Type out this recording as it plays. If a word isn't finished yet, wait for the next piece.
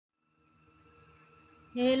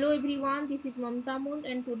Hello everyone, this is Mamta Mund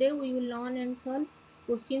and today we will learn and solve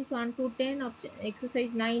questions 1 to 10 of exercise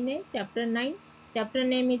 9a, chapter 9. Chapter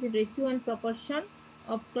name is Ratio and Proportion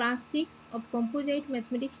of class 6 of Composite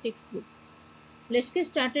Mathematics textbook. Let's get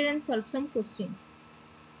started and solve some questions.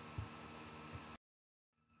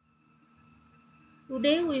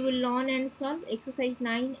 Today we will learn and solve exercise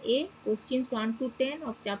 9a, questions 1 to 10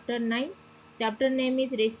 of chapter 9. Chapter name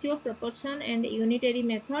is Ratio, Proportion and Unitary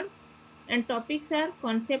Method. And topics are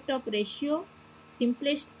concept of ratio,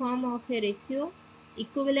 simplest form of a ratio,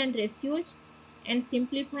 equivalent ratios, and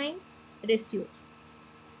simplifying ratios.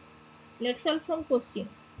 Let's solve some questions.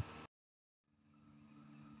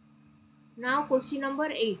 Now question number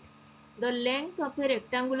 8. The length of a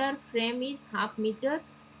rectangular frame is half meter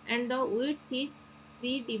and the width is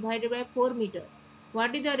 3 divided by 4 meter.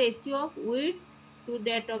 What is the ratio of width to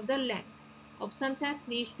that of the length? Options are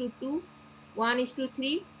 3 is to 2, 1 is to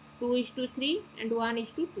 3, 2 is to 3 and 1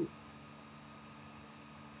 is to 2.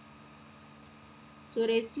 So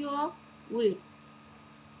ratio of width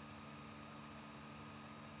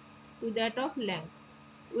to that of length.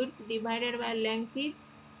 Width divided by length is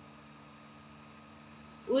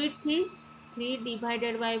 3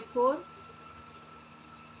 divided by 4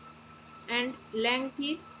 and length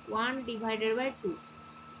is 1 divided by 2.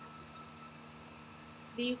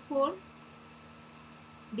 3 4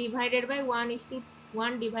 divided by 1 is to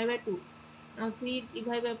 1 divided by 2. Now 3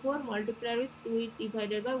 divided by 4 multiplied with 2 is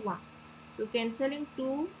divided by 1. So cancelling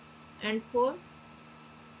 2 and 4.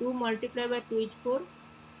 2 multiplied by 2 is 4.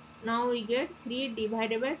 Now we get 3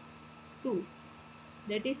 divided by 2.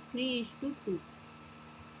 That is 3 is to 2.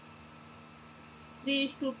 3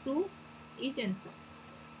 is to 2 is answer.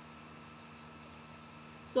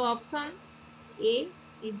 So option A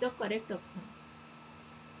is the correct option.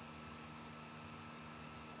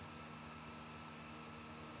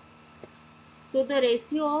 So the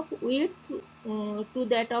ratio of width to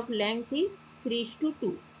that of length is 3 is to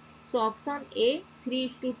 2. So option A 3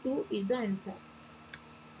 is to 2 is the answer.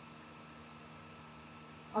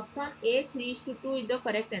 Option A 3 is to 2 is the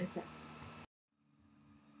correct answer.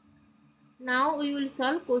 Now we will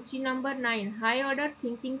solve question number 9. High order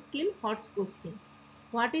thinking skill horse question.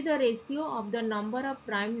 What is the ratio of the number of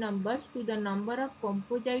prime numbers to the number of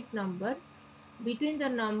composite numbers between the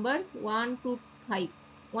numbers 1 to 5,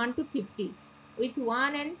 1 to 50 with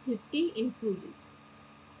 1 and 50 included?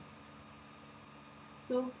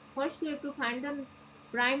 So first we have to find the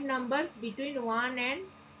prime numbers between 1 and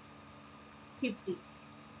 50.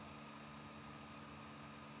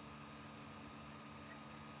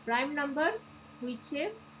 Prime numbers which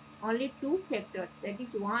have only two factors, that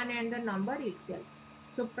is 1 and the number itself.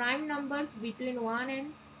 So prime numbers between 1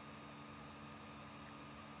 and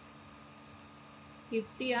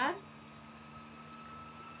 50 are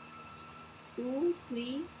 2,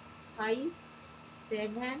 3, 5,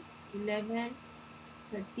 7, 11,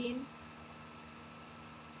 13,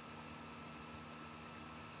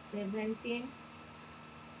 17,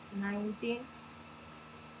 19,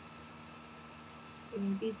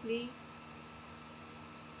 23,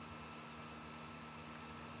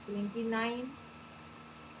 29,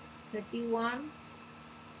 31,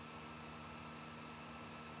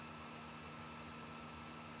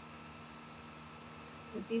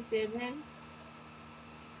 37,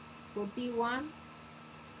 41,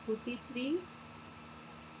 43,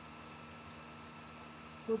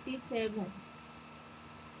 47.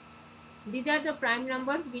 These are the prime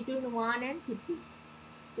numbers between 1 and 50.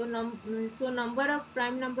 So, number of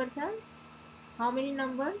prime numbers are how many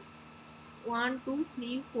numbers? 1, 2,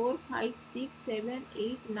 3, 4, 5, 6, 7,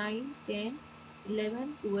 8, 9, 10,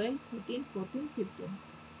 11, 12, 13, 14, 15.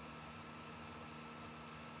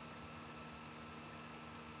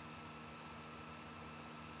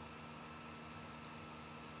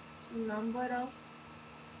 So number of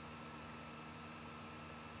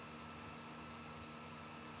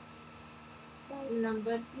prime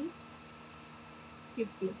numbers is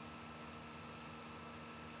 15.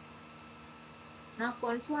 Now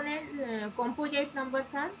composite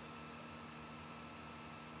numbers are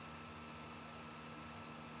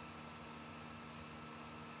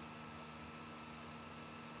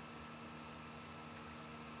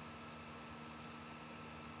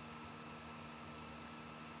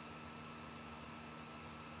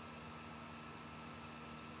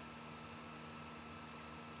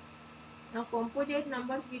composite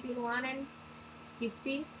numbers between 1 and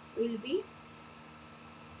 50 will be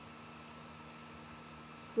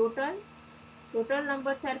total. Total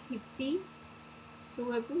numbers are 50. So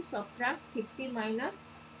we have to subtract 50 minus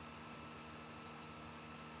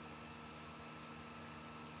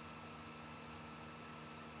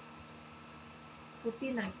 50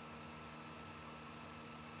 49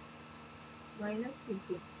 minus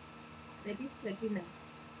 15, that is 39.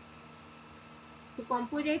 So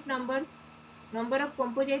composite numbers, number of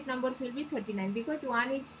composite numbers will be 39 because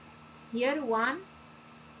 1 is here, 1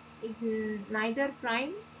 is neither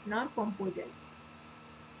prime nor composite.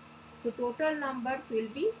 So total numbers will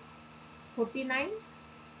be 49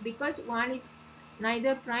 because 1 is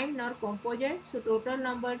neither prime nor composite. So total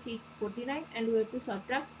numbers is 49 and we have to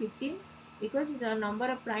subtract 15 because the number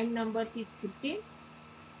of prime numbers is 15.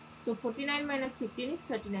 So 49 minus 15 is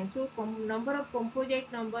 39. So number of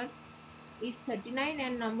composite numbers is 39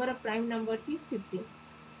 and number of prime numbers is 15.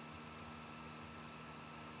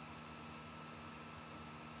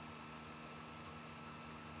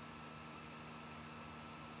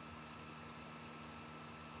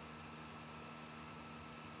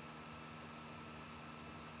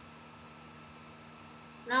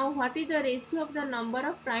 Now what is the ratio of the number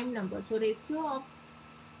of prime numbers? So ratio of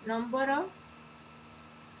number of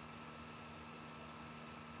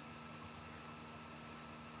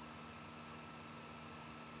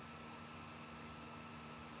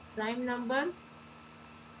prime numbers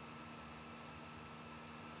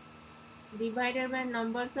divided by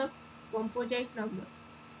numbers of composite numbers.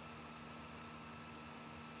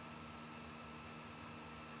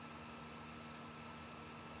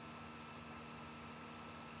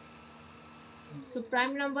 So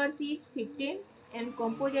prime numbers is 15 and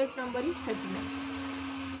composite number is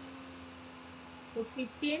 39. So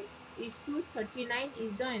 15 is to 39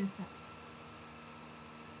 is the answer.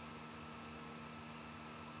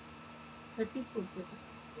 34.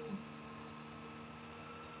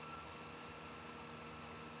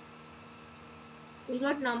 We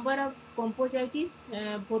got number of composite is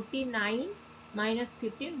 49 minus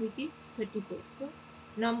 15, which is 34. So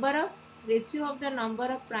number of ratio of the number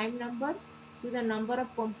of prime numbers to the number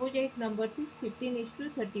of composite numbers is 15 is to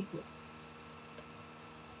 34.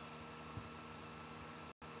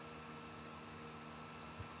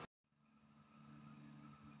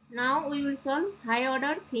 Now we will solve high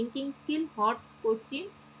order thinking skill HOTS question,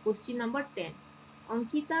 question number 10.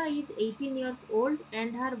 Ankita is 18 years old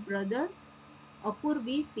and her brother Apurv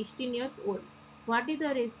is 16 years old. What is the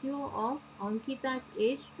ratio of Ankita's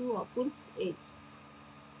age to Apurv's age?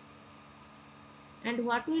 And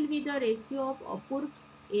what will be the ratio of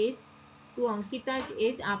Apurv's age to Ankita's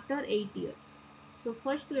age after 8 years? So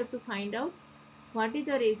first we have to find out what is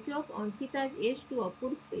the ratio of Ankita's age to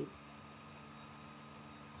Apurv's age.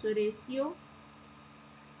 So ratio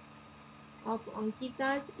of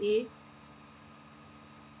Ankita's age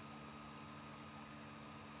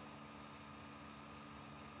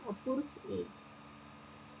Apurv's age.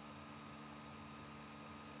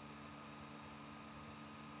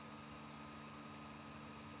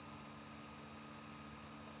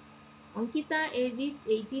 Ankita age is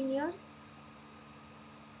 18 years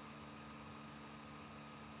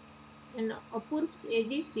and Apurv's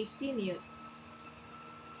age is 16 years.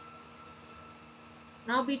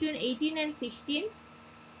 Now between 18 and 16,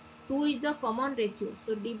 2 is the common ratio.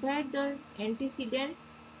 So divide the antecedent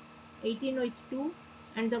 18 with 2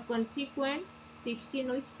 and the consequent 16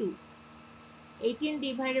 with 2. 18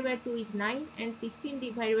 divided by 2 is 9 and 16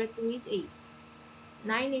 divided by 2 is 8.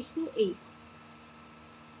 9 is to 8.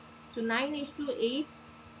 So 9 is to 8.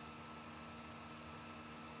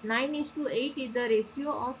 9 is to 8 is the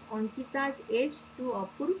ratio of Ankita's age to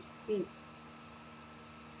Apurv's age.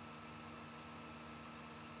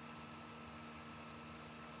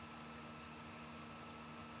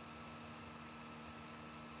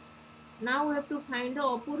 Now we have to find the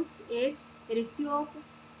Apurv's age, ratio of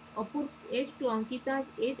Apurv's age to Ankita's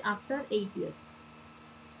age after 8 years.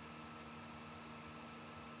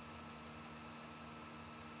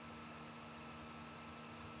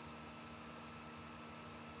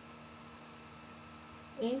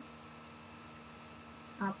 Age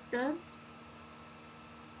after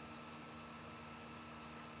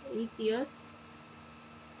 8 years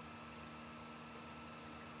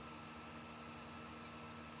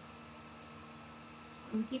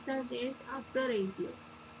Ankita's age after 8 years.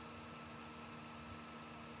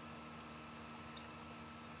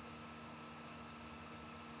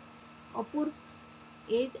 Apurv's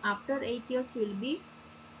age after 8 years will be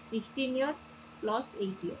 16 years plus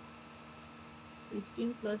 8 years.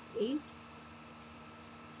 16 plus 8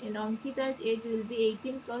 and Ankita's age will be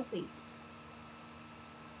 18 plus 8.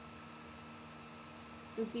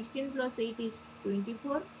 So 16 plus 8 is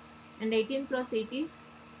 24 and 18 plus 8 is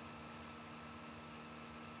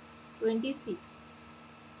 26.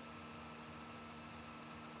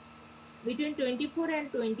 Between 24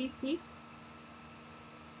 and 26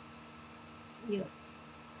 years.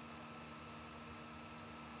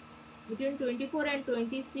 Between 24 and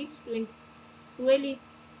 26, 12 is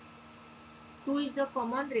 2 is the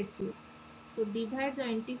common ratio. So divide the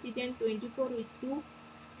antecedent 24 with 2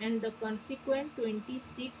 and the consequent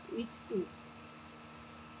 26 with 2.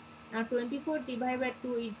 Now 24 divided by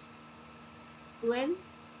 2 is 12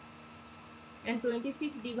 and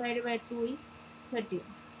 26 divided by 2 is 13.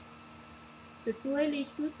 So 12 is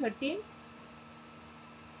to 13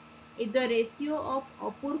 is the ratio of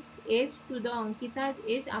Apurva's age to the Ankita's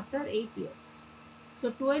age after 8 years.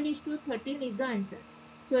 So 12 is to 13 is the answer.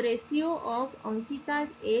 So ratio of Ankita's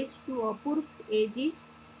age to Apurva's age is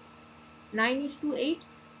 9 is to 8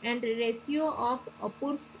 and ratio of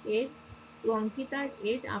Apurva's age to Ankita's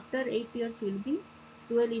age after 8 years will be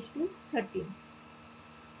 12 is to 13.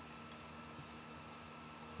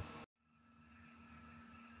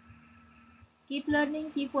 Keep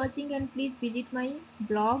learning, keep watching, and please visit my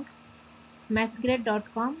blog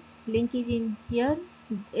mathsgrade.com. Link is in here.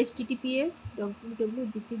 https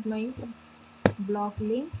www. This is my blog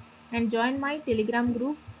link, and join my Telegram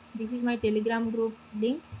group. This is my Telegram group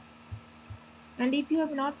link. And if you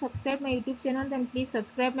have not subscribed my YouTube channel, then please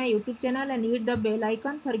subscribe my YouTube channel and hit the bell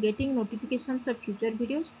icon for getting notifications of future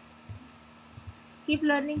videos. Keep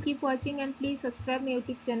learning, keep watching, and please subscribe my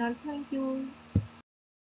YouTube channel. Thank you.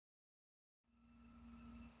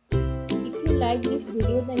 If you like this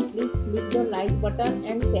video, then please click the like button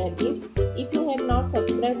and share this. If you have not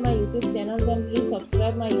subscribed my YouTube channel, then please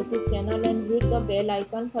subscribe my YouTube channel and hit the bell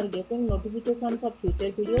icon for getting notifications of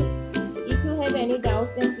future videos. If you have any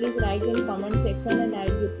doubts, then please write in comment section and I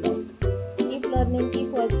will reply. Keep learning, keep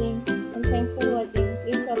watching, and thanks for watching.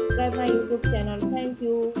 Please subscribe my YouTube channel. Thank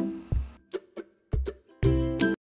you.